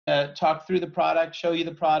talk through the product, show you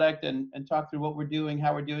the product, and talk through what we're doing,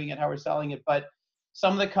 how we're doing it, how we're selling it. But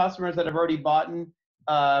some of the customers that have already bought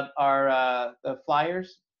are the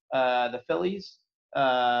Flyers, the Phillies. We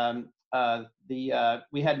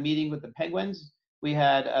had a meeting with the Penguins. We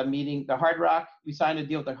had a meeting, the Hard Rock. We signed a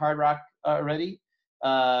deal with the Hard Rock already.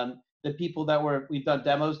 The people that we've done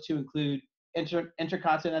demos to include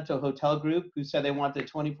Intercontinental Hotel Group, who said they wanted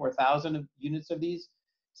 24,000 units of these.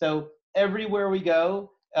 So everywhere we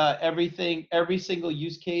go, every single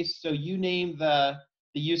use case. So you name the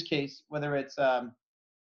use case, whether it's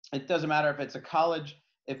it doesn't matter if it's a college,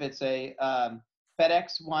 if it's a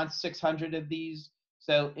FedEx wants 600 of these.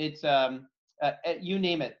 So it's you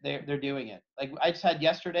name it, they're doing it. Like I just had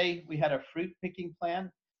yesterday, we had a fruit picking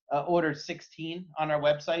plan, ordered 16 on our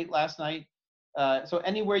website last night. So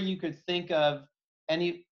anywhere you could think of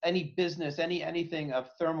any business, anything of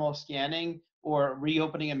thermal scanning or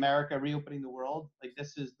reopening America, reopening the world, like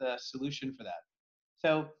this is the solution for that.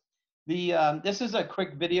 So this is a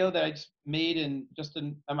quick video that I just made in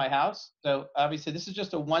my house. So obviously this is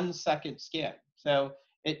just a 1 second scan. So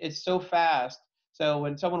it's so fast. So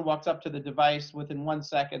when someone walks up to the device, within 1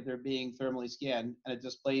 second, they're being thermally scanned and it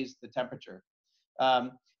displays the temperature.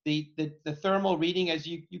 The thermal reading, as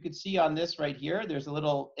you could see on this right here, there's a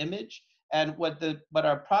little image. And what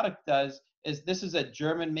our product does is this is a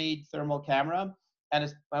German-made thermal camera.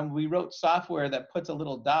 And we wrote software that puts a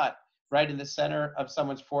little dot right in the center of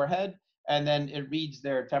someone's forehead, and then it reads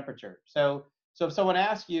their temperature. So if someone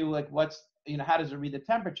asks you, like, how does it read the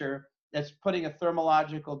temperature? It's putting a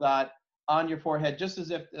thermological dot on your forehead, just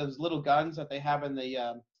as if those little guns that they have in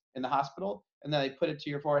the hospital, and then they put it to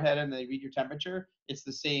your forehead and they read your temperature. It's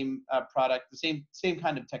the same product, the same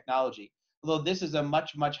kind of technology. Although this is a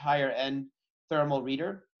much higher end thermal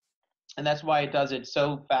reader, and that's why it does it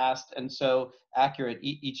so fast and so accurate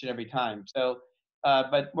each and every time. So,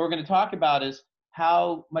 but what we're going to talk about is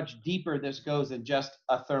how much deeper this goes than just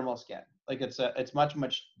a thermal scan. Like it's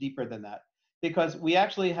much deeper than that, because we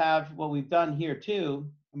actually have what we've done here too.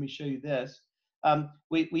 Let me show you this.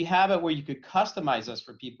 We have it where you could customize this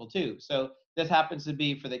for people too. So this happens to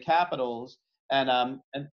be for the capitals, and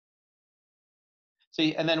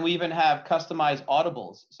then we even have customized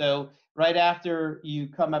audibles. So right after you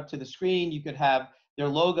come up to the screen, you could have their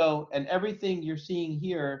logo, and everything you're seeing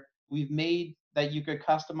here, we've made that you could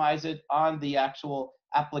customize it on the actual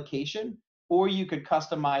application, or you could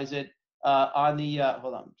customize it on the,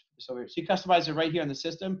 hold on, so you customize it right here in the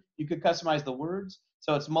system. You could customize the words,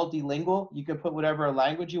 so it's multilingual. You could put whatever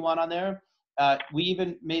language you want on there. We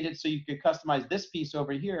even made it so you could customize this piece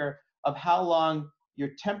over here of how long your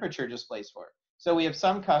temperature displays for. So we have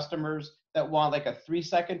some customers that want like a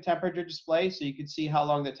 3-second temperature display, so you can see how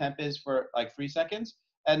long the temp is for like 3 seconds.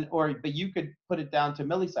 But you could put it down to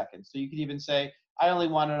milliseconds. So you could even say, I only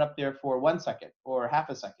want it up there for 1 second or half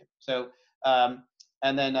a second. So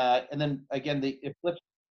and then again, it flips.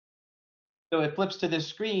 So it flips to this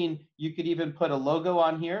screen. You could even put a logo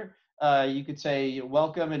on here. You could say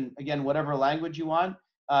welcome, and again, whatever language you want.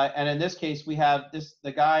 And in this case, we have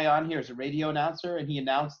the guy on here is a radio announcer, and he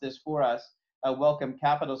announced this for us. Welcome,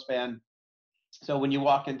 Capitals fan. So when you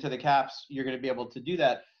walk into the Caps, you're going to be able to do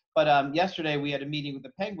that. But yesterday we had a meeting with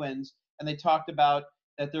the Penguins, and they talked about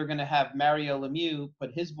that they're going to have Mario Lemieux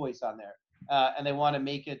put his voice on there, and they want to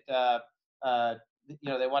make it,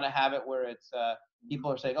 they want to have it where it's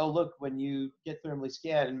people are saying, oh look, when you get thermally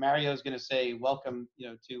scanned, and Mario's going to say welcome,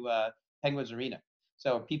 to Penguins Arena,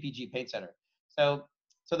 so PPG Paint Center. So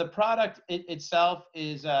the product itself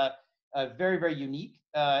is very unique,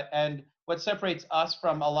 and what separates us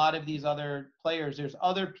from a lot of these other players, there's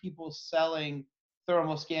other people selling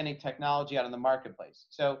thermal scanning technology out in the marketplace.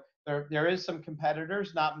 So there is some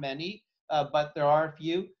competitors, not many, but there are a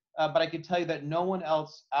few. But I can tell you that no one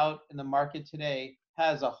else out in the market today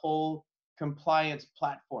has a whole compliance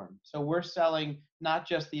platform. So we're selling not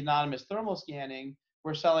just the anonymous thermal scanning,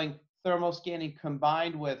 we're selling thermal scanning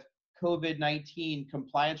combined with COVID-19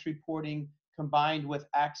 compliance reporting, combined with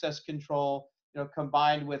access control,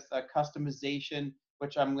 combined with customization,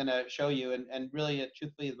 which I'm going to show you. And really,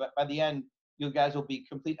 truthfully, by the end, you guys will be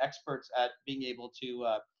complete experts at being able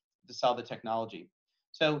to sell the technology.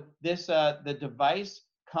 So the device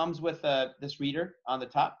comes with this reader on the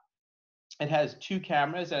top. It has 2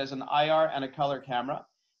 cameras. It has an IR and a color camera.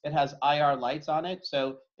 It has IR lights on it,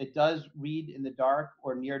 so it does read in the dark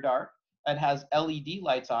or near dark. It has LED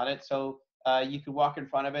lights on it, so you could walk in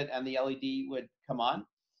front of it and the LED would come on.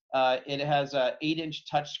 It has a 8-inch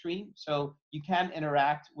touchscreen, so you can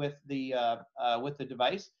interact with the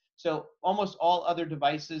device. So almost all other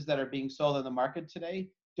devices that are being sold in the market today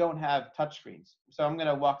don't have touchscreens. So I'm going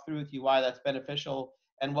to walk through with you why that's beneficial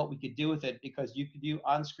and what we could do with it, because you could do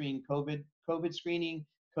on-screen COVID screening,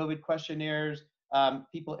 COVID questionnaires,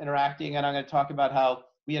 people interacting. And I'm going to talk about how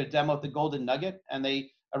we had a demo of the Golden Nugget, and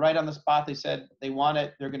they right on the spot they said they want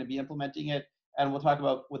it, they're going to be implementing it, and we'll talk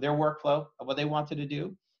about with their workflow of what they wanted to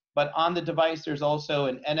do. But on the device, there's also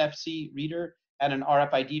an NFC reader and an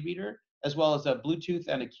RFID reader, as well as a Bluetooth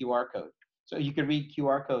and a QR code. So you can read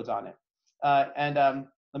QR codes on it.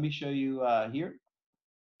 Let me show you here.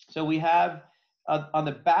 So we have on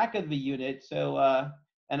the back of the unit,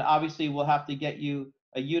 and obviously we'll have to get you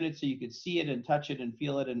a unit so you can see it and touch it and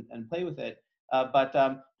feel it and play with it.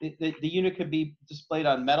 The unit could be displayed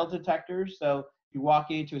on metal detectors. So if you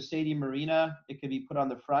walk into a stadium arena, it could be put on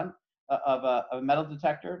the front of a metal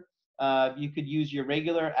detector. You could use your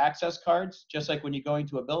regular access cards, just like when you're going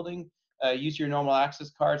to a building, use your normal access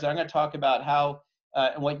cards. I'm going to talk about how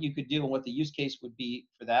and what you could do and what the use case would be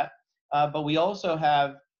for that. But we also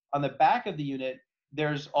have on the back of the unit,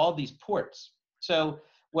 there's all these ports. So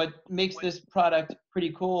what makes this product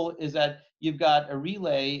pretty cool is that you've got a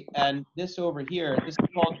relay, and this over here, this is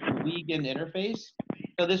called the Wiegand interface.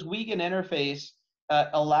 So this Wiegand interface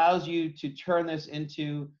allows you to turn this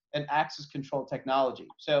into an access control technology.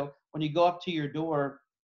 So when you go up to your door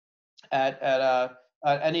at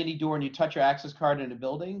any door and you touch your access card in a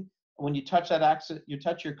building, when you touch that you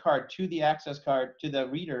touch your card to the access card, to the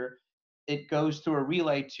reader, it goes through a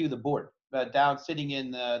relay to the board down sitting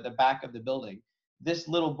in the back of the building. This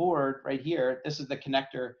little board right here, this is the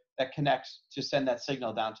connector that connects to send that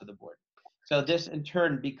signal down to the board. So this in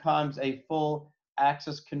turn becomes a full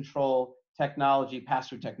access control technology,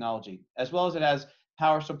 pass-through technology, as well as it has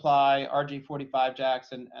power supply, RJ45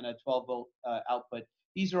 jacks, and a 12-volt output.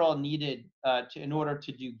 These are all needed in order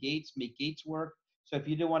to do gates, make gates work. So if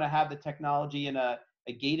you do want to have the technology in a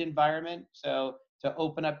gate environment, so to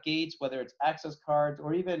open up gates, whether it's access cards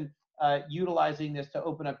or even utilizing this to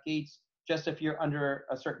open up gates just if you're under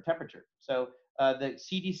a certain temperature. So the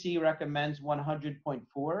CDC recommends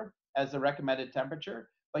 100.4 as the recommended temperature,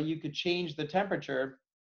 but you could change the temperature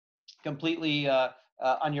completely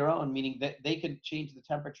on your own, meaning that they could change the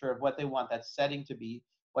temperature of what they want that setting to be,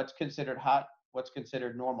 what's considered hot, what's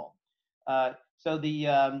considered normal. Let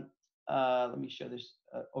me show this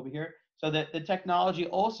over here. So the technology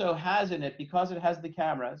also has in it, because it has the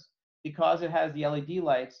cameras, because it has the LED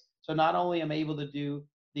lights, so not only am I able to do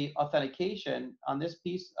the authentication on this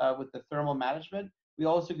piece with the thermal management, we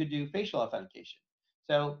also could do facial authentication.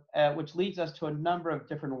 So, which leads us to a number of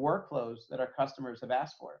different workflows that our customers have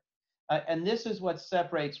asked for. And this is what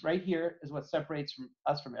separates, right here, is what separates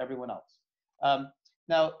us from everyone else.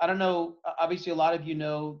 Now, I don't know, obviously a lot of you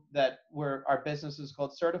know that our business is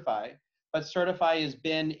called Certify, but Certify has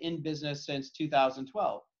been in business since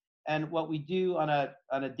 2012. And what we do on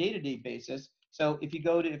a day-to-day basis, so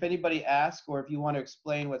if anybody asks, or if you want to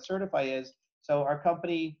explain what Certify is, so our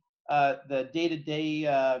company, the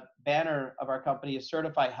day-to-day banner of our company is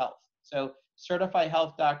Certify Health. So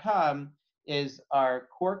certifyhealth.com is our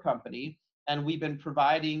core company, and we've been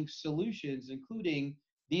providing solutions, including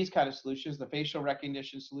these kind of solutions, the facial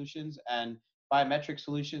recognition solutions and biometric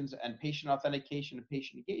solutions and patient authentication and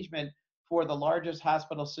patient engagement for the largest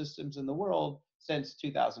hospital systems in the world since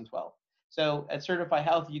 2012. So at Certify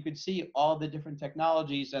Health, you could see all the different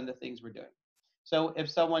technologies and the things we're doing. So if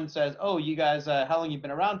someone says, oh, you guys, how long you've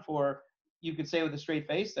been around for, you could say with a straight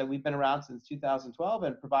face that we've been around since 2012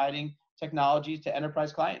 and providing technologies to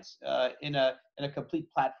enterprise clients in a complete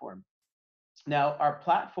platform. Now, our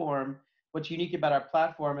platform, what's unique about our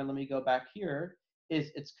platform, and let me go back here,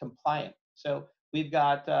 is it's compliant. So we've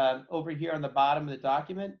got over here on the bottom of the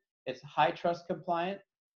document, it's high trust compliant.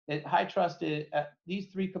 High trust, these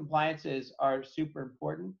three compliances are super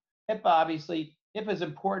important. HIPAA, obviously, HIPAA is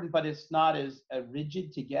important, but it's not as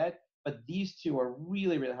rigid to get. But these two are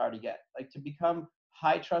really, really hard to get. Like, to become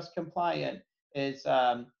high trust compliant is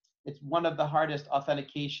it's one of the hardest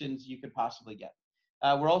authentications you could possibly get.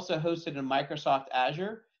 We're also hosted in Microsoft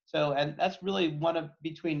Azure. So, and that's really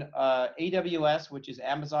between AWS, which is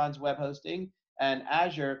Amazon's web hosting, and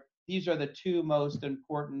Azure. These are the two most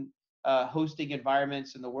important hosting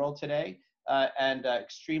environments in the world today, and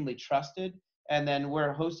extremely trusted. And then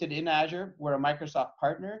we're hosted in Azure. We're a Microsoft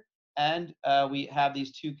partner, and we have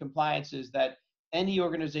these two compliances that any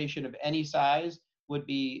organization of any size would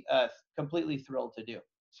be completely thrilled to do.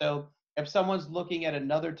 So if someone's looking at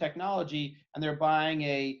another technology and they're buying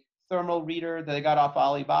a thermal reader that they got off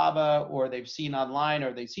Alibaba, or they've seen online,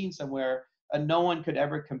 or they've seen somewhere, no one could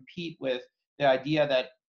ever compete with the idea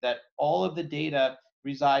that all of the data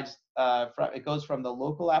resides it goes from the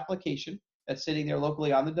local application that's sitting there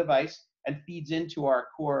locally on the device and feeds into our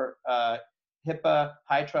core HIPAA,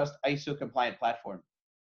 high trust, ISO compliant platform.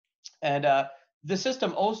 And the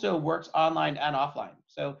system also works online and offline.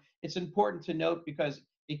 So it's important to note because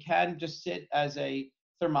it can just sit as a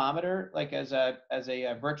thermometer, like as a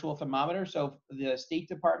virtual thermometer. So the State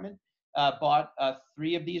Department bought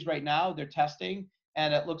 3 of these right now. They're testing,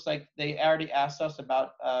 and it looks like they already asked us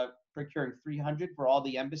about procuring 300 for all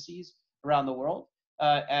the embassies around the world.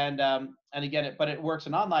 And again, but it works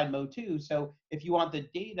in online mode too. So if you want the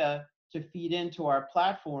data to feed into our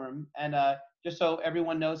platform, and just so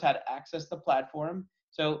everyone knows how to access the platform.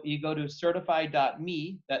 So you go to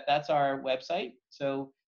certified.me. That's our website.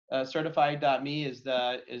 So certified.me is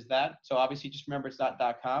that. So obviously, just remember it's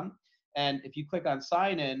 .com. And if you click on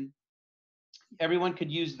sign in, everyone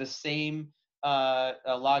could use the same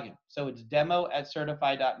login. So it's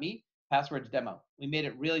demo@certified.me. Password's demo. We made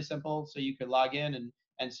it really simple so you could log in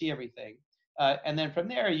and see everything. And then from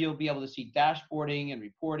there, you'll be able to see dashboarding and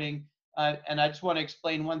reporting. And I just want to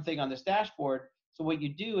explain one thing on this dashboard. So what you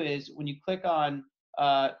do is when you click on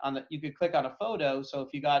you could click on a photo. So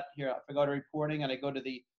if you got here, if I go to reporting and I go to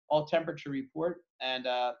the all temperature report, and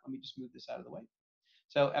let me just move this out of the way.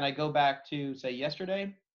 So, and I go back to say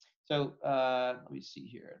yesterday. So let me see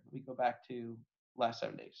here. Let me go back to last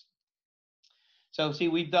 7 days. So see,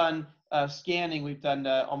 we've done scanning. We've done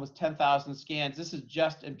almost 10,000 scans. This is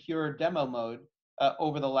just in pure demo mode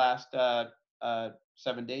over the last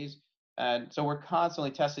 7 days. And so we're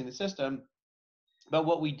constantly testing the system. But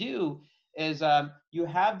what we do is you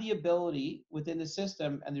have the ability within the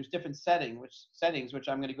system, and there's different settings, which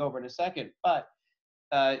I'm going to go over in a second. But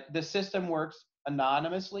the system works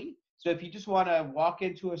anonymously. So if you just want to walk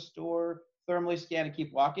into a store, thermally scan and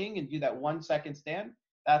keep walking and do that 1 second scan,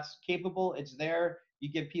 that's capable. It's there.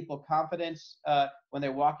 You give people confidence when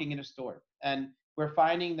they're walking in a store. And we're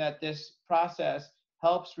finding that this process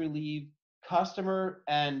helps relieve customer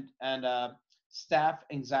and staff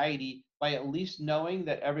anxiety by at least knowing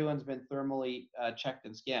that everyone's been thermally checked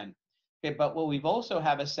and scanned. Okay, but what we've also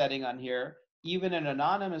have a setting on here, even in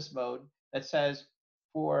anonymous mode, that says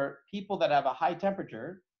for people that have a high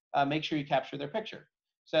temperature, make sure you capture their picture.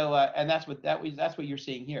 So, and that's what you're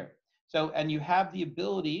seeing here. So, and you have the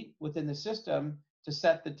ability within the system to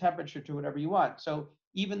set the temperature to whatever you want. So,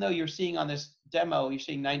 even though you're seeing on this demo, you're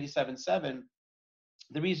seeing 97.7.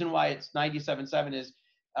 The reason why it's 97.7 is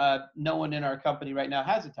no one in our company right now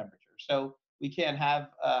has a temperature, so we can't have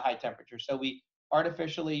a high temperature. So we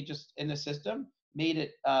artificially just in the system made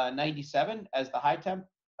it 97 as the high temp.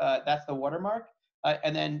 That's the watermark.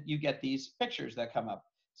 And then you get these pictures that come up.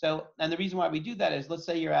 So, and the reason why we do that is, let's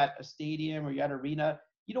say you're at a stadium or you're at an arena,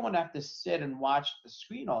 you don't want to have to sit and watch the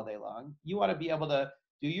screen all day long. You want to be able to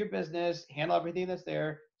do your business, handle everything that's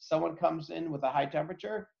there. Someone comes in with a high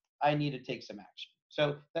temperature, I need to take some action.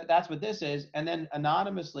 So that's what this is. And then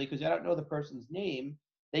anonymously, because I don't know the person's name,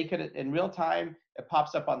 they could, in real time, it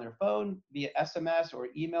pops up on their phone via SMS or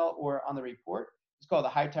email or on the report. It's called the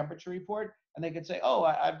high temperature report. And they could say, oh,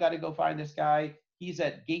 I've got to go find this guy. He's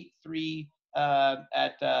at gate 3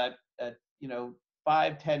 at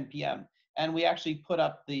 5:10 p.m. And we actually put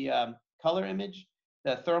up the color image,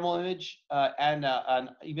 the thermal image, and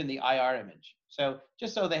even the IR image. So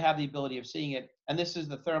just so they have the ability of seeing it. And this is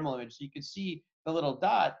the thermal image. So you can see the little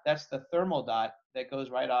dot, that's the thermal dot that goes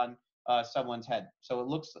right on someone's head. So it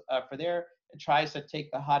looks for there, it tries to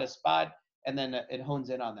take the hottest spot, and then it hones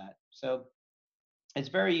in on that. So it's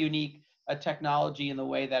very unique technology in the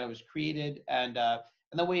way that it was created, and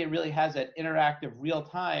the way it really has that interactive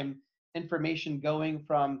real-time information going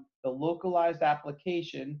from the localized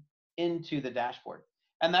application into the dashboard.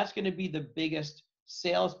 And that's going to be the biggest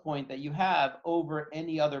sales point that you have over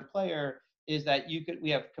any other player, is that we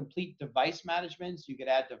have complete device management. So you could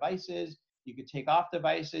add devices, you could take off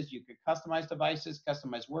devices, you could customize devices,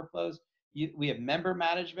 customize workflows. We have member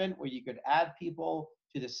management where you could add people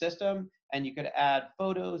to the system, and you could add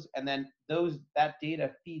photos, and then that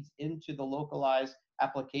data feeds into the localized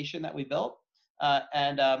application that we built,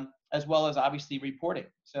 and as well as obviously reporting.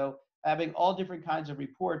 So having all different kinds of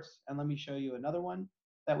reports, and let me show you another one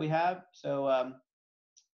that we have. So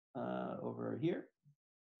over here.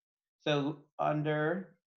 So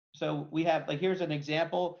we have, like, here's an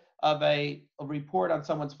example of a report on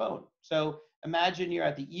someone's phone. So imagine you're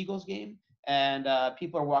at the Eagles game, and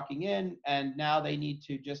people are walking in, and now they need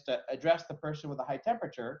to just address the person with a high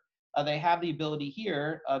temperature. They have the ability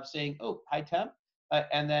here of saying, oh, high temp,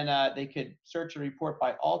 and then they could search a report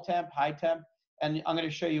by all temp, high temp, and I'm going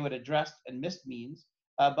to show you what addressed and missed means.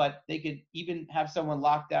 But they could even have someone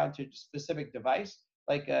locked down to a specific device,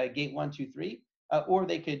 like gate 1, 2, 3, or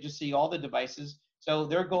they could just see all the devices. So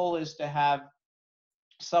their goal is to have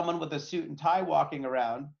someone with a suit and tie walking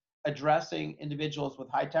around addressing individuals with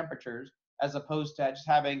high temperatures, as opposed to just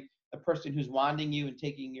having the person who's wanding you and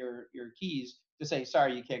taking your keys to say,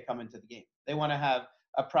 sorry, you can't come into the game. They want to have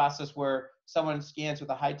a process where someone scans with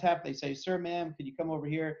a high temp. They say, sir, ma'am, could you come over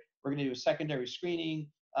here? We're going to do a secondary screening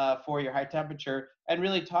for your high temperature, and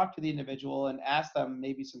really talk to the individual and ask them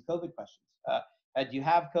maybe some COVID questions. Do you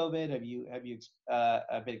have COVID? Have you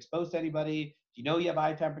been exposed to anybody? Do you know you have a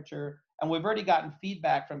high temperature? And we've already gotten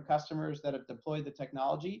feedback from customers that have deployed the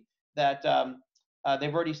technology that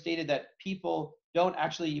they've already stated that people don't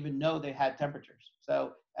actually even know they had temperatures.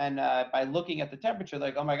 So, and by looking at the temperature,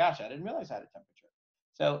 like, oh my gosh, I didn't realize I had a temperature.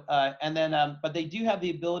 So, but they do have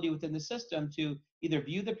the ability within the system to either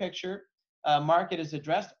view the picture, mark it as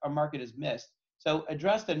addressed, or mark it as missed. So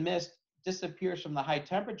addressed and missed disappears from the high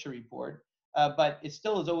temperature report, but it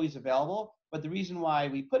still is always available. But the reason why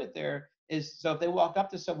we put it there is so if they walk up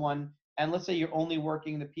to someone, and let's say you're only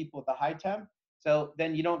working the people with the high temp, so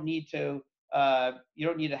then you don't need to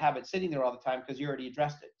have it sitting there all the time because you already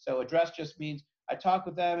addressed it. So addressed just means I talked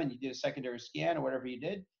with them and you did a secondary scan or whatever you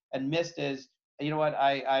did, and missed is, you know what,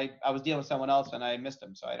 I was dealing with someone else and I missed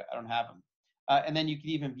them, so I don't have them. And then you can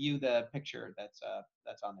even view the picture that's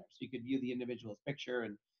on there. So you could view the individual's picture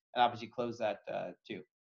and obviously close that too.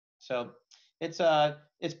 So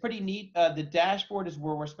it's pretty neat. The dashboard is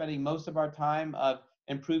where we're spending most of our time of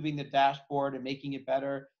improving the dashboard and making it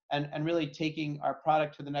better, and really taking our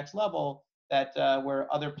product to the next level that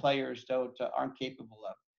where other players aren't capable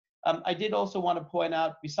of. I did also want to point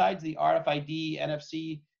out, besides the RFID,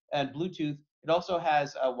 NFC, and Bluetooth, it also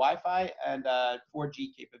has Wi-Fi and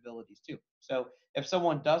 4G capabilities too. So if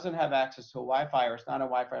someone doesn't have access to a Wi-Fi or it's not a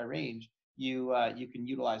Wi-Fi range, you can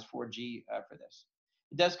utilize 4G for this.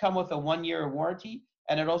 It does come with a 1-year warranty,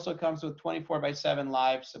 and it also comes with 24/7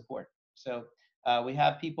 live support. So we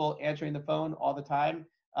have people answering the phone all the time,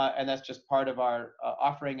 and that's just part of our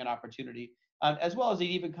offering and opportunity. As well as it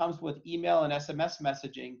even comes with email and SMS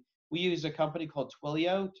messaging. We use a company called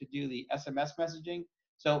Twilio to do the SMS messaging.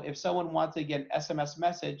 So if someone wants to get an SMS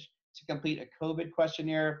message to complete a COVID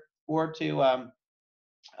questionnaire or to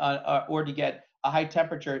get a high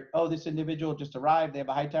temperature, oh, this individual just arrived, they have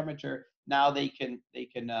a high temperature, now they can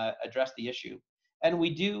address the issue. And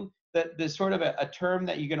we do the sort of a term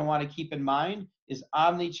that you're going to want to keep in mind is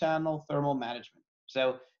omni-channel thermal management.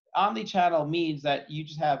 So omni-channel means that you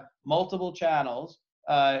just have multiple channels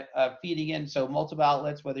feeding in, so multiple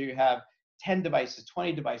outlets, whether you have 10 devices,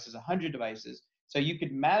 20 devices, 100 devices. So you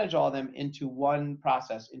could manage all of them into one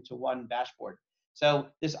process, into one dashboard. So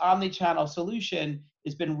this omni-channel solution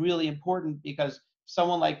has been really important because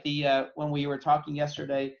someone like when we were talking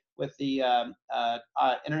yesterday with the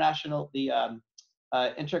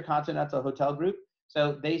Intercontinental Hotel Group,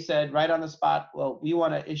 so they said right on the spot, well, we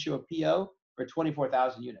want to issue a PO for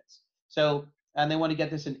 24,000 units. So, and they want to get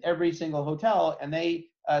this in every single hotel, and they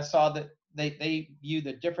saw that they view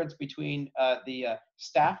the difference between the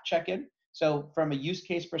staff check-in. So from a use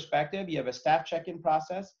case perspective, you have a staff check-in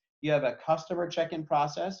process, you have a customer check-in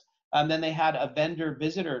process, and then they had a vendor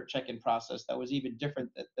visitor check-in process that was even different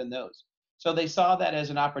than those. So they saw that as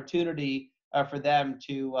an opportunity for them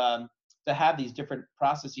to have these different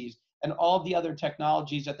processes. And all the other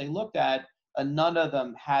technologies that they looked at, none of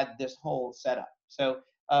them had this whole setup. So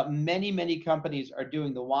many companies are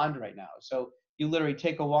doing the wand right now. So you literally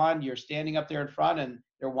take a wand, you're standing up there in front, and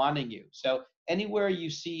they're wanding you. So anywhere you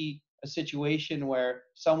see a situation where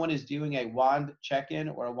someone is doing a wand check-in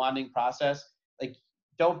or a wanding process, like,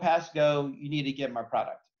 don't pass go, you need to give them our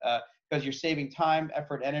product because you're saving time,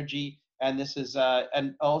 effort, energy. And this is,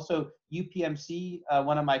 and also UPMC,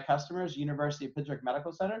 one of my customers, University of Pittsburgh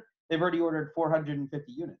Medical Center, they've already ordered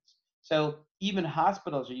 450 units. So even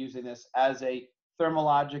hospitals are using this as a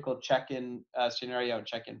thermological check-in scenario and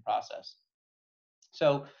check-in process.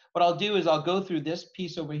 So what I'll do is I'll go through this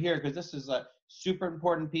piece over here because this is a super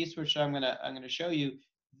important piece, which I'm gonna show you.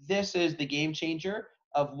 This is the game changer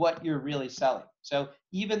of what you're really selling. So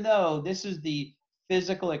even though this is the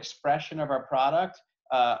physical expression of our product,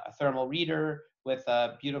 a thermal reader with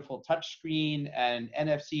a beautiful touch screen and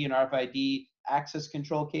NFC and RFID access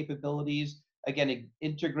control capabilities. Again, it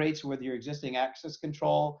integrates with your existing access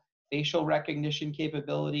control, facial recognition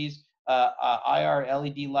capabilities, IR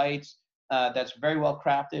LED lights, that's very well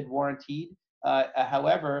crafted, warranted.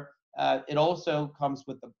 However, it also comes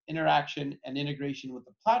with the interaction and integration with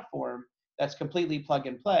the platform that's completely plug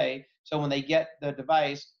and play. So when they get the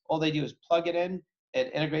device, all they do is plug it in, it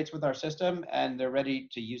integrates with our system, and they're ready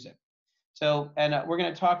to use it. So, and we're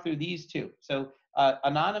going to talk through these two. So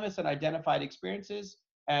anonymous and identified experiences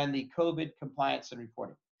and the COVID compliance and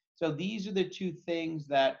reporting. So these are the two things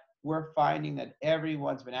that we're finding that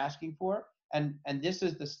everyone's been asking for. And this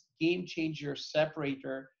is the game changer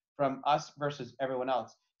separator from us versus everyone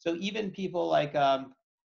else. So even people like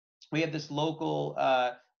we have this local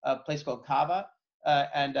place called Kava,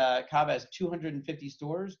 and Kava has 250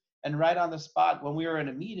 stores. And right on the spot, when we were in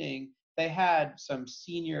a meeting, they had some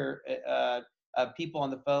senior people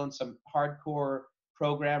on the phone, some hardcore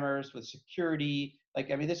programmers with security.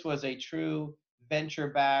 Like, I mean, this was a true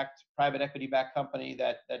venture-backed, private equity-backed company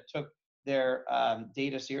that took their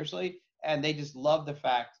data seriously, and they just loved the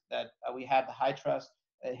fact that we had the high trust,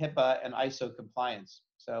 HIPAA, and ISO compliance.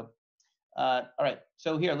 So all right,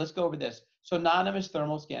 so here, let's go over this. So anonymous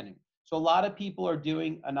thermal scanning. So a lot of people are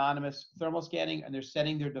doing anonymous thermal scanning, and they're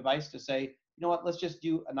setting their device to say, you know what, let's just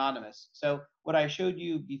do anonymous. So what I showed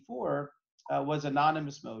you before was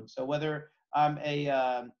anonymous mode. So whether I'm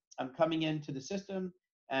coming into the system,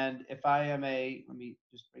 and if I am let me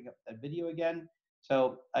just bring up that video again.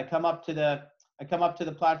 So I come up to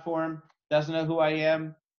the platform, doesn't know who I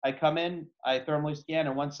am. I come in, I thermally scan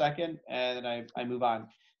in 1 second, and then I move on.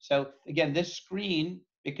 So again, this screen,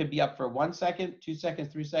 it could be up for 1 second, 2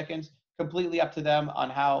 seconds, 3 seconds, completely up to them on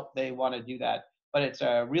how they want to do that. But it's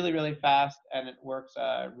really, really fast, and it works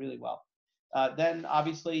really well. Then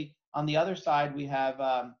obviously on the other side, we have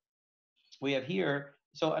here,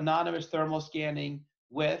 so anonymous thermal scanning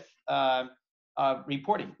with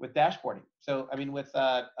reporting, with dashboarding. So I mean, with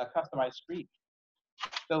a customized screen.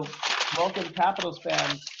 So welcome capital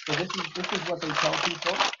spam. So this is what they tell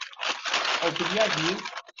people. Oh, could you guys mute?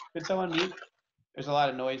 Could someone mute? There's a lot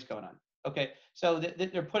of noise going on. Okay, so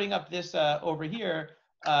they're putting up this over here.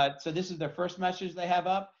 So this is their first message they have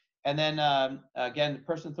up. And then again, the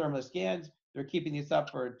person thermally scans. They're keeping this up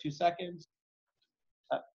for 2 seconds.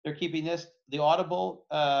 They're keeping the audible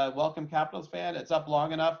welcome capital span. It's up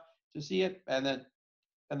long enough to see it, and then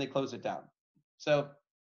they close it down. So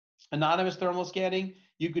anonymous thermal scanning,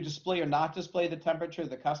 you could display or not display the temperature of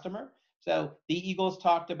the customer. So the Eagles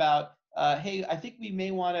talked about, hey, I think we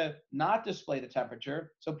may want to not display the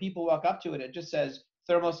temperature. So people walk up to it, it just says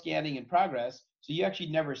thermal scanning in progress. So you actually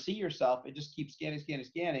never see yourself. It just keeps scanning, scanning,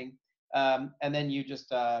 scanning. And then you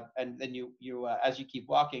just, and then as you keep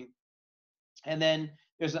walking, and then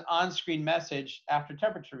there's an on-screen message after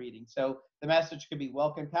temperature reading. So the message could be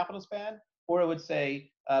welcome capital span, or it would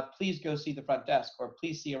say, please go see the front desk, or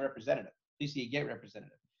please see a representative, please see a gate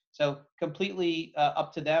representative. So completely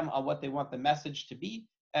up to them on what they want the message to be,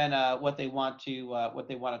 and what they want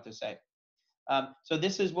it to say. So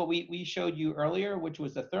this is what we showed you earlier, which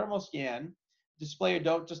was the thermal scan, display or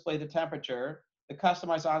don't display the temperature, the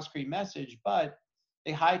customized on-screen message, but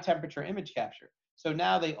a high temperature image capture. So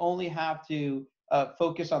now they only have to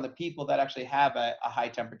focus on the people that actually have a high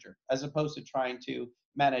temperature, as opposed to trying to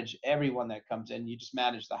manage everyone that comes in. You just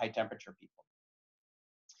manage the high temperature people.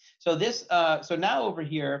 So so now over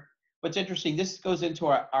here, what's interesting, this goes into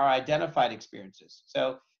our identified experiences.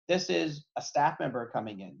 So this is a staff member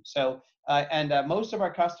coming in. So most of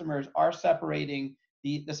our customers are separating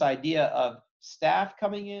this idea of staff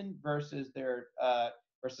coming in versus their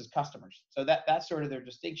versus customers. So that's sort of their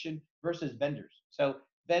distinction versus vendors. So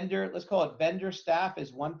let's call it vendor staff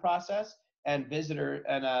is one process, and visitor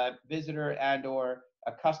and or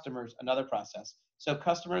a customer's another process. So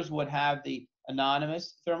customers would have the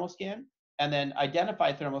anonymous thermal scan, and then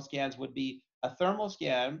identified thermal scans would be a thermal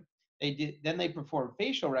scan. Then they perform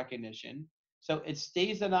facial recognition. So it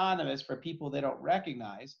stays anonymous for people they don't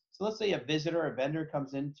recognize. So let's say a visitor or vendor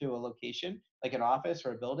comes into a location, like an office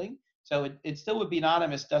or a building. So it still would be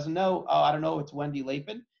anonymous, doesn't know, oh, I don't know, it's Wendy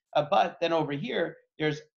Lapin. But then over here,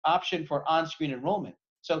 there's option for on-screen enrollment.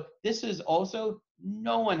 So this is also,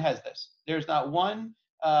 no one has this. There's not one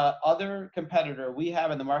other competitor we have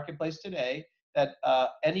in the marketplace today that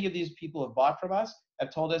any of these people have bought from us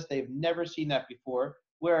have told us they've never seen that before,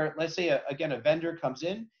 where let's say, again, a vendor comes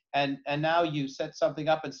in, and now you set something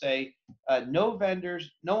up and say, no vendors,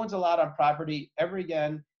 no one's allowed on property ever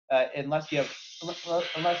again, unless you have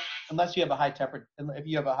a high temperature. If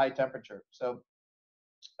you have a high temperature, so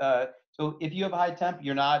if you have a high temp,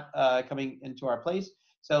 you're not coming into our place.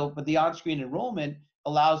 So, but the on-screen enrollment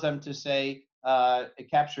allows them to say,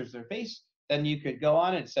 it captures their face. Then you could go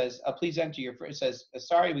on and it says, please enter it says,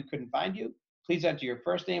 sorry, we couldn't find you. Please enter your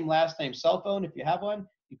first name, last name, cell phone if you have one.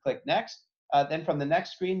 You click next. Then from the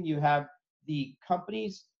next screen, you have the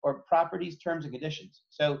company's or property's terms and conditions.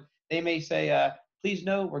 So they may say, please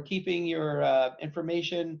note, we're keeping your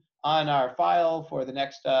information on our file for the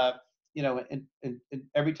next,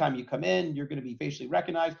 every time you come in, you're going to be facially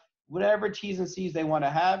recognized. Whatever T's and C's they want to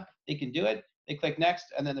have, they can do it. They click next,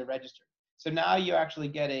 and then they're registered. So now you actually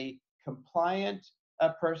get a compliant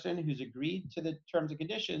person who's agreed to the terms and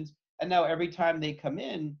conditions. And now every time they come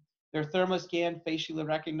in, they're thermoscanned, facially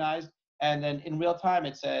recognized, And then in real time,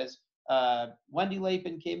 it says, Wendy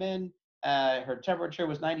Lapin came in, her temperature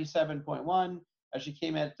was 97.1. She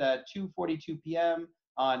came at 2:42 p.m.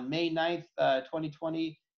 on May 9th,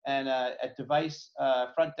 2020, and at device,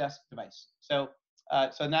 front desk device. So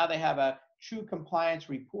now they have a true compliance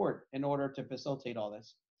report in order to facilitate all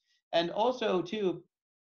this. And also, too,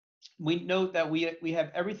 we note that we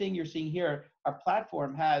have everything you're seeing here. Our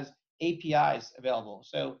platform has APIs available.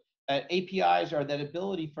 So APIs are that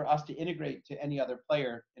ability for us to integrate to any other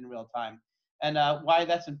player in real time. And why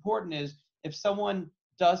that's important is if someone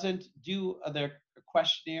doesn't do their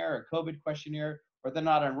questionnaire or COVID questionnaire, or they're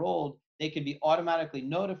not enrolled, they can be automatically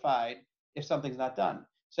notified if something's not done.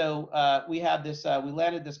 So we have this, we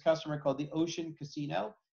landed this customer called the Ocean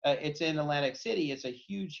Casino. It's in Atlantic City. It's a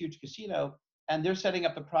huge, huge casino. And they're setting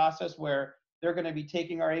up the process where they're going to be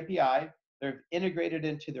taking our API, they're integrated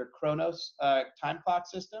into their Chronos time clock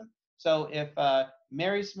system. So if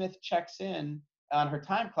Mary Smith checks in on her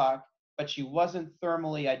time clock, but she wasn't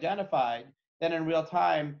thermally identified, then in real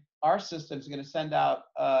time, our system is going to send out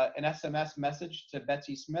an SMS message to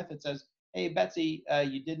Betsy Smith. It says, hey, Betsy,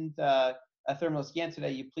 you didn't thermally scan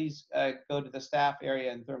today. You please go to the staff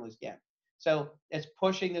area and thermally scan. So it's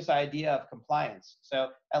pushing this idea of compliance. So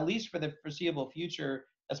at least for the foreseeable future,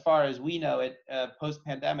 as far as we know it,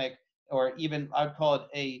 post-pandemic, or even I'd call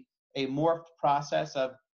it a morphed process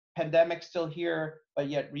of pandemic still here, but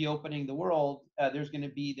yet reopening the world, there's going to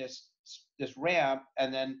be this ramp,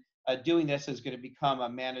 and then doing this is going to become a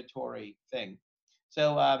mandatory thing.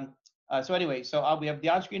 So anyway, we have the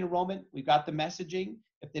on-screen enrollment, we've got the messaging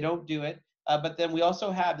if they don't do it, but then we also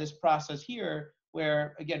have this process here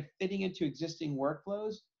where, again, fitting into existing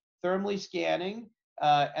workflows, thermally scanning,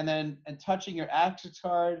 and touching your access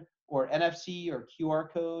card or NFC or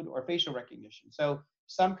QR code or facial recognition. So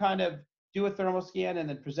some kind of do a thermal scan and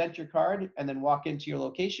then present your card and then walk into your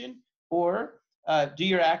location, or do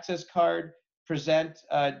your access card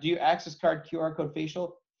do your access card QR code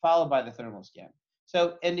facial followed by the thermal scan.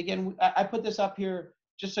 So, and again, I put this up here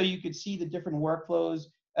just so you could see the different workflows,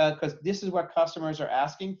 because this is what customers are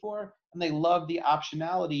asking for, and they love the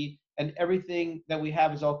optionality, and everything that we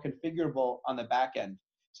have is all configurable on the back end.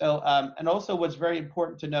 So, and also what's very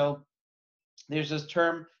important to know, there's this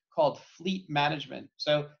term called fleet management.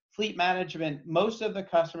 So fleet management, most of the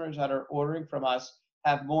customers that are ordering from us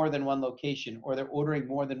have more than one location, or they're ordering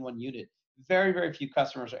more than one unit. Very, very few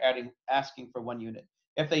customers are asking for one unit.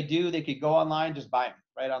 If they do, they could go online, just buy them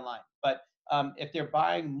right online. But if they're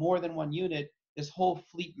buying more than one unit, this whole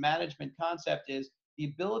fleet management concept is the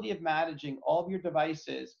ability of managing all of your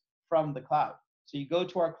devices from the cloud. So you go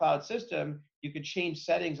to our cloud system, you could change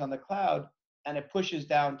settings on the cloud, and it pushes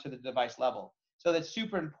down to the device level. So that's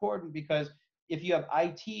super important, because if you have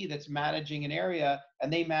IT that's managing an area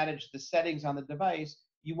and they manage the settings on the device,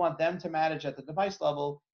 you want them to manage at the device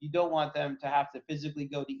level. You don't want them to have to physically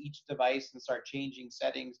go to each device and start changing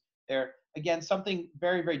settings there. Again, something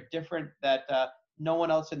very, very different that no one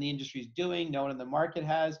else in the industry is doing, no one in the market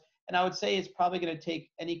has. And I would say it's probably going to take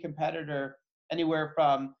any competitor anywhere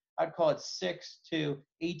from, I'd call it 6 to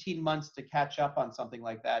 18 months to catch up on something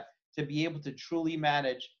like that, to be able to truly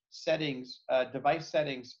manage settings, device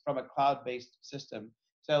settings from a cloud-based system.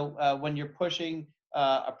 So when you're pushing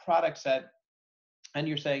a product set and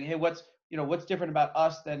you're saying, hey, what's different about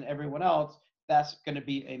us than everyone else, that's going to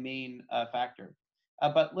be a main factor.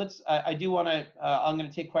 But I do want to, I'm going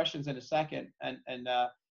to take questions in a second and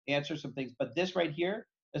answer some things. But this right here,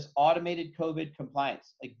 this automated COVID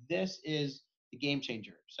compliance, like this is the game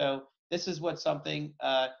changer. So this is something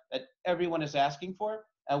that everyone is asking for.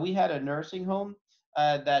 We had a nursing home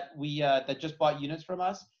that just bought units from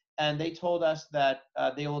us, and they told us that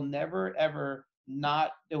they will never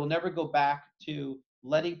go back to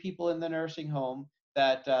letting people in the nursing home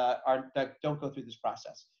that don't go through this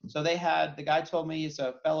process. So the guy told me he's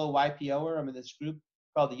a fellow YPOer. I'm in this group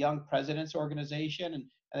called the Young Presidents Organization, and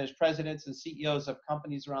there's presidents and CEOs of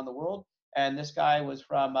companies around the world. And this guy was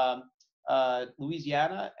from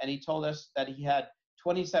Louisiana, and he told us that he had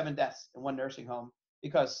 27 deaths in one nursing home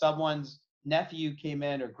because someone's nephew came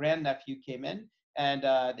in or grandnephew came in, and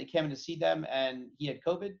they came in to see them, and he had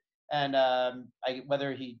COVID. And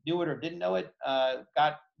whether he knew it or didn't know it,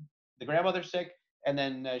 got the grandmother sick, and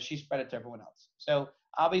then she spread it to everyone else. So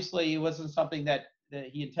obviously it wasn't something that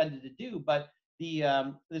he intended to do, but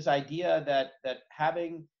this idea that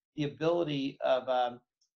having the ability of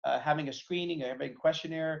having a screening, having a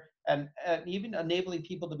questionnaire, and even enabling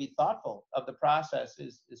people to be thoughtful of the process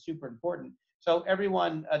is super important. So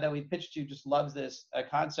everyone that we pitched to just loves this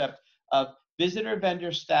concept of visitor,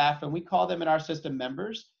 vendor, staff, and we call them in our system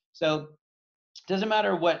members. So it doesn't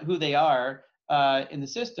matter who they are in the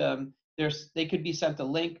system. they could be sent a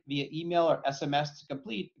link via email or SMS to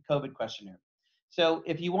complete the COVID questionnaire. So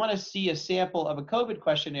if you want to see a sample of a COVID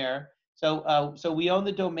questionnaire, so we own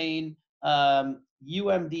the domain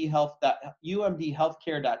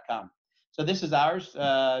umdhealthcare.com. So this is ours.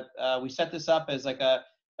 We set this up as like a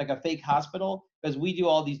fake hospital because we do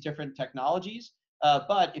all these different technologies.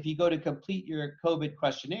 But if you go to complete your COVID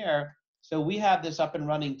questionnaire, so we have this up and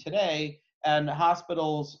running today, and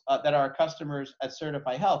hospitals that are customers at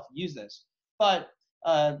Certify Health use this. But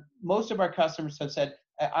most of our customers have said,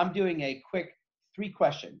 I'm doing a quick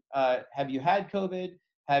 3-question. Have you had COVID?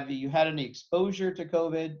 Have you had any exposure to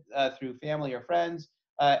COVID through family or friends?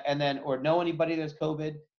 And then, or know anybody that's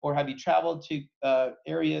COVID? Or have you traveled to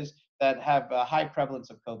areas that have a high prevalence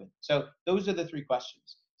of COVID? So those are the 3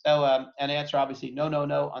 questions. So, and answer obviously no, no,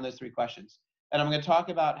 no on those 3 questions. And I'm going to talk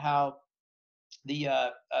about how the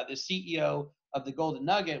CEO of the Golden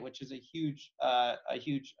Nugget, which is a huge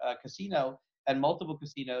casino and multiple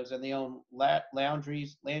casinos, and they own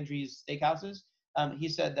Landry's Steakhouses. He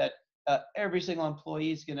said that every single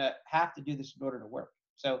employee is going to have to do this in order to work.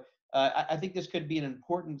 So I think this could be an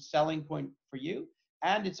important selling point for you.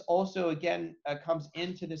 And it's also, again, comes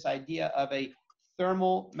into this idea of a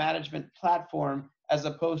thermal management platform as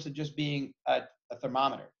opposed to just being a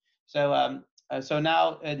thermometer. So so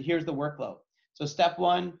now here's the workflow. So step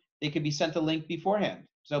 1, they could be sent a link beforehand.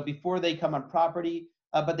 So before they come on property,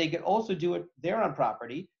 but they could also do it there on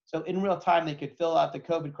property. So in real time, they could fill out the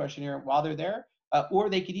COVID questionnaire while they're there, or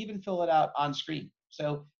they could even fill it out on screen.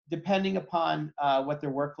 So depending upon what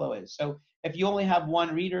their workflow is. So if you only have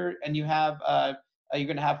one reader and you have, you're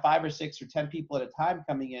going to have 5 or 6 or 10 people at a time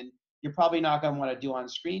coming in, you're probably not going to want to do on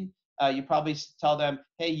screen. You probably tell them,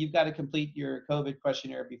 hey, you've got to complete your COVID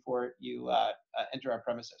questionnaire before you enter our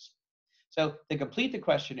premises. So to complete the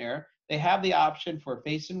questionnaire, they have the option for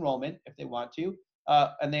face enrollment if they want to.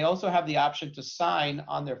 And they also have the option to sign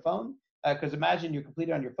on their phone. Because imagine you complete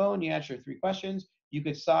it on your phone, you answer 3 questions. You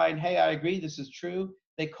could sign, hey, I agree, this is true.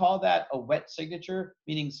 They call that a wet signature,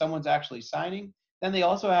 meaning someone's actually signing. Then they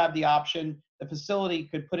also have the option, the facility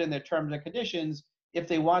could put in their terms and conditions if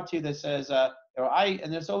they want to, that says,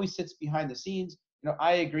 and this always sits behind the scenes,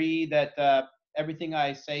 I agree that everything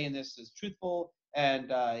I say in this is truthful.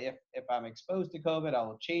 And if I'm exposed to COVID, I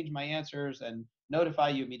will change my answers and notify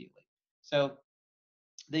you immediately. So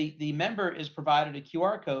the member is provided a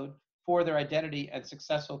QR code for their identity and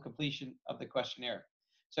successful completion of the questionnaire.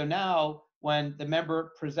 So now when the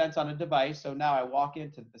member presents on a device, so now I walk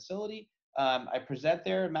into the facility, I present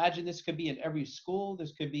there. Imagine this could be in every school.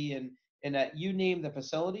 This could be in you name the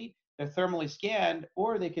facility. They're thermally scanned,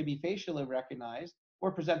 or they could be facially recognized,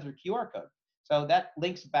 or present their QR code. So that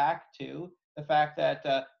links back to the fact that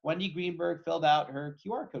Wendy Greenberg filled out her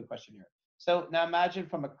QR code questionnaire. So now imagine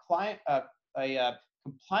from a client, a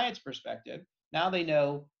compliance perspective, now they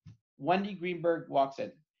know Wendy Greenberg walks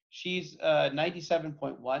in. She's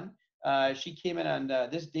 97.1. She came in on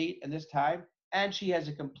this date and this time, and she has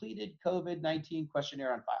a completed COVID-19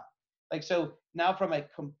 questionnaire on file. Like, so now from a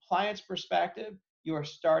compliance perspective, you are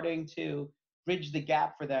starting to bridge the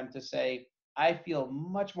gap for them to say, I feel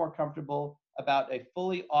much more comfortable about a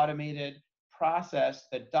fully automated process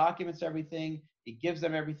that documents everything. It gives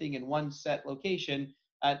them everything in one set location.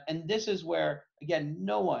 And this is where, again,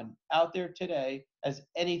 no one out there today has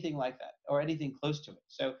anything like that or anything close to it.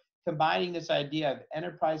 So combining this idea of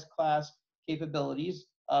enterprise class capabilities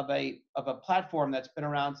of a platform that's been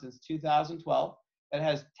around since 2012, that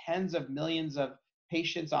has tens of millions of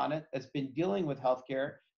patients on it, that's been dealing with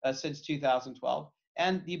healthcare since 2012,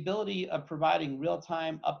 and the ability of providing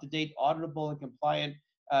real-time, up-to-date, auditable, and compliant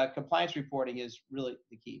compliance reporting is really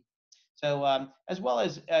the key. So as well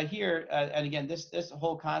as here, and again, this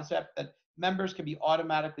whole concept that members can be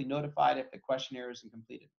automatically notified if the questionnaire isn't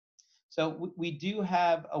completed. So we do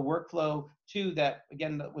have a workflow too that,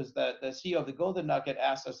 again, that was the CEO of the Golden Nugget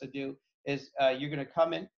asked us to do, is you're going to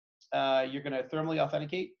come in, you're going to thermally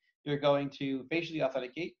authenticate, you're going to facially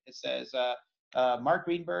authenticate. It says Mark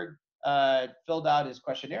Greenberg filled out his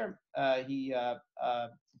questionnaire. This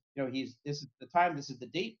is the time, this is the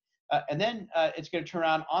date. And then it's going to turn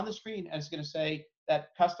around on the screen and it's going to say that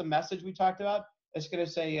custom message we talked about. It's going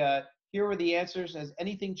to say, here were the answers. Has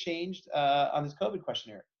anything changed on this COVID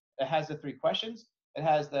questionnaire? It has the 3 questions. It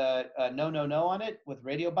has the no, no, no on it with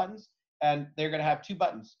radio buttons. And they're going to have 2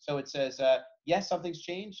 buttons. So it says, yes, something's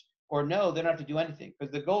changed, or no, they don't have to do anything.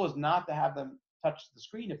 Because the goal is not to have them touch the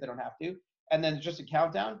screen if they don't have to. And then it's just a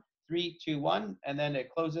countdown, 3, 2, 1, and then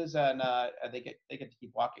it closes and they get to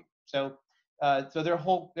keep walking. So so their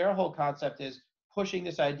whole concept is pushing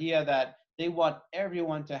this idea that they want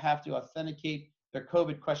everyone to have to authenticate their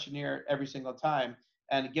COVID questionnaire every single time.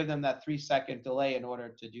 and give them that 3-second delay in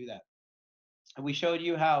order to do that. And we showed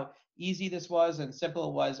you how easy this was and simple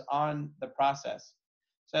it was on the process.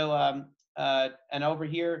 So, and over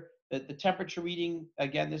here, the temperature reading,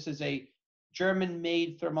 again, this is a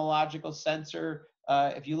German-made thermological sensor.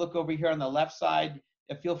 If you look over here on the left side,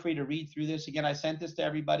 feel free to read through this. Again, I sent this to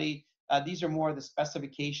everybody. These are more of the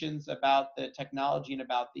specifications about the technology and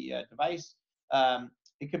about the device.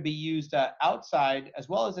 It could be used outside as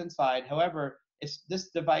well as inside. However, this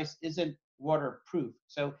device isn't waterproof,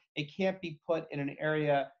 so it can't be put in an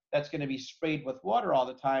area that's going to be sprayed with water all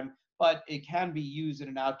the time, but it can be used in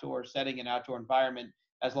an outdoor setting, an outdoor environment,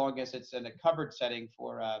 as long as it's in a covered setting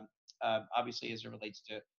for obviously as it relates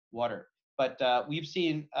to water. But we've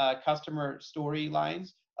seen customer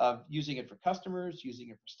storylines of using it for customers, using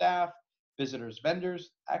it for staff, visitors, vendors,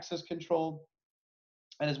 access control,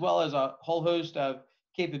 and as well as a whole host of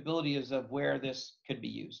capabilities of where this could be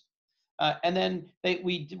used. And then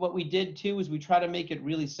what we did too is we try to make it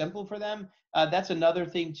really simple for them. That's another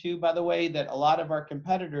thing too, by the way, that a lot of our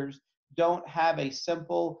competitors don't have a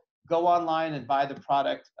simple go online and buy the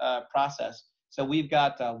product process. So we've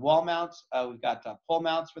got wall mounts, we've got pole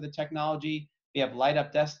mounts for the technology. We have light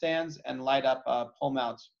up desk stands and light up pole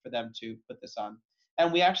mounts for them to put this on.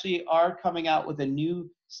 And we actually are coming out with a new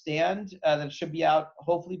stand that should be out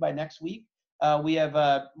hopefully by next week. We have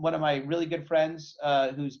one of my really good friends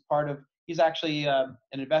who's part of, he's actually an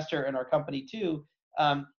investor in our company too.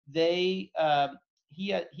 He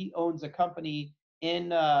owns a company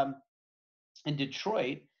in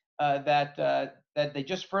Detroit that they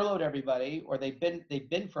just furloughed everybody, or they've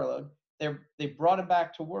been furloughed. They brought them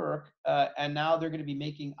back to work, and now they're going to be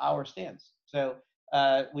making our stands. So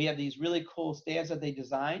we have these really cool stands that they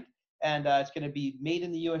designed, and it's going to be made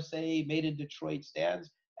in the USA, made in Detroit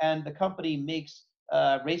stands, and the company makes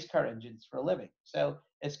race car engines for a living. So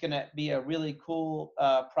it's going to be a really cool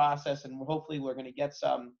process, and hopefully we're going to get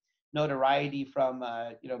some notoriety from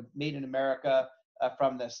made in America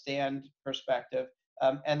from the stand perspective,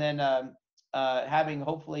 and then having,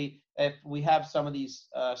 hopefully, if we have some of these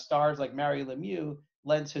stars like Mario Lemieux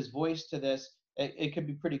lends his voice to this, it could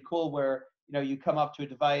be pretty cool where you come up to a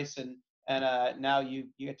device and now you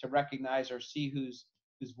get to recognize or see whose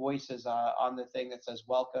voice is on the thing that says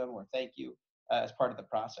welcome or thank you as part of the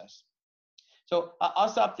process. So I'll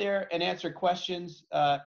stop there and answer questions.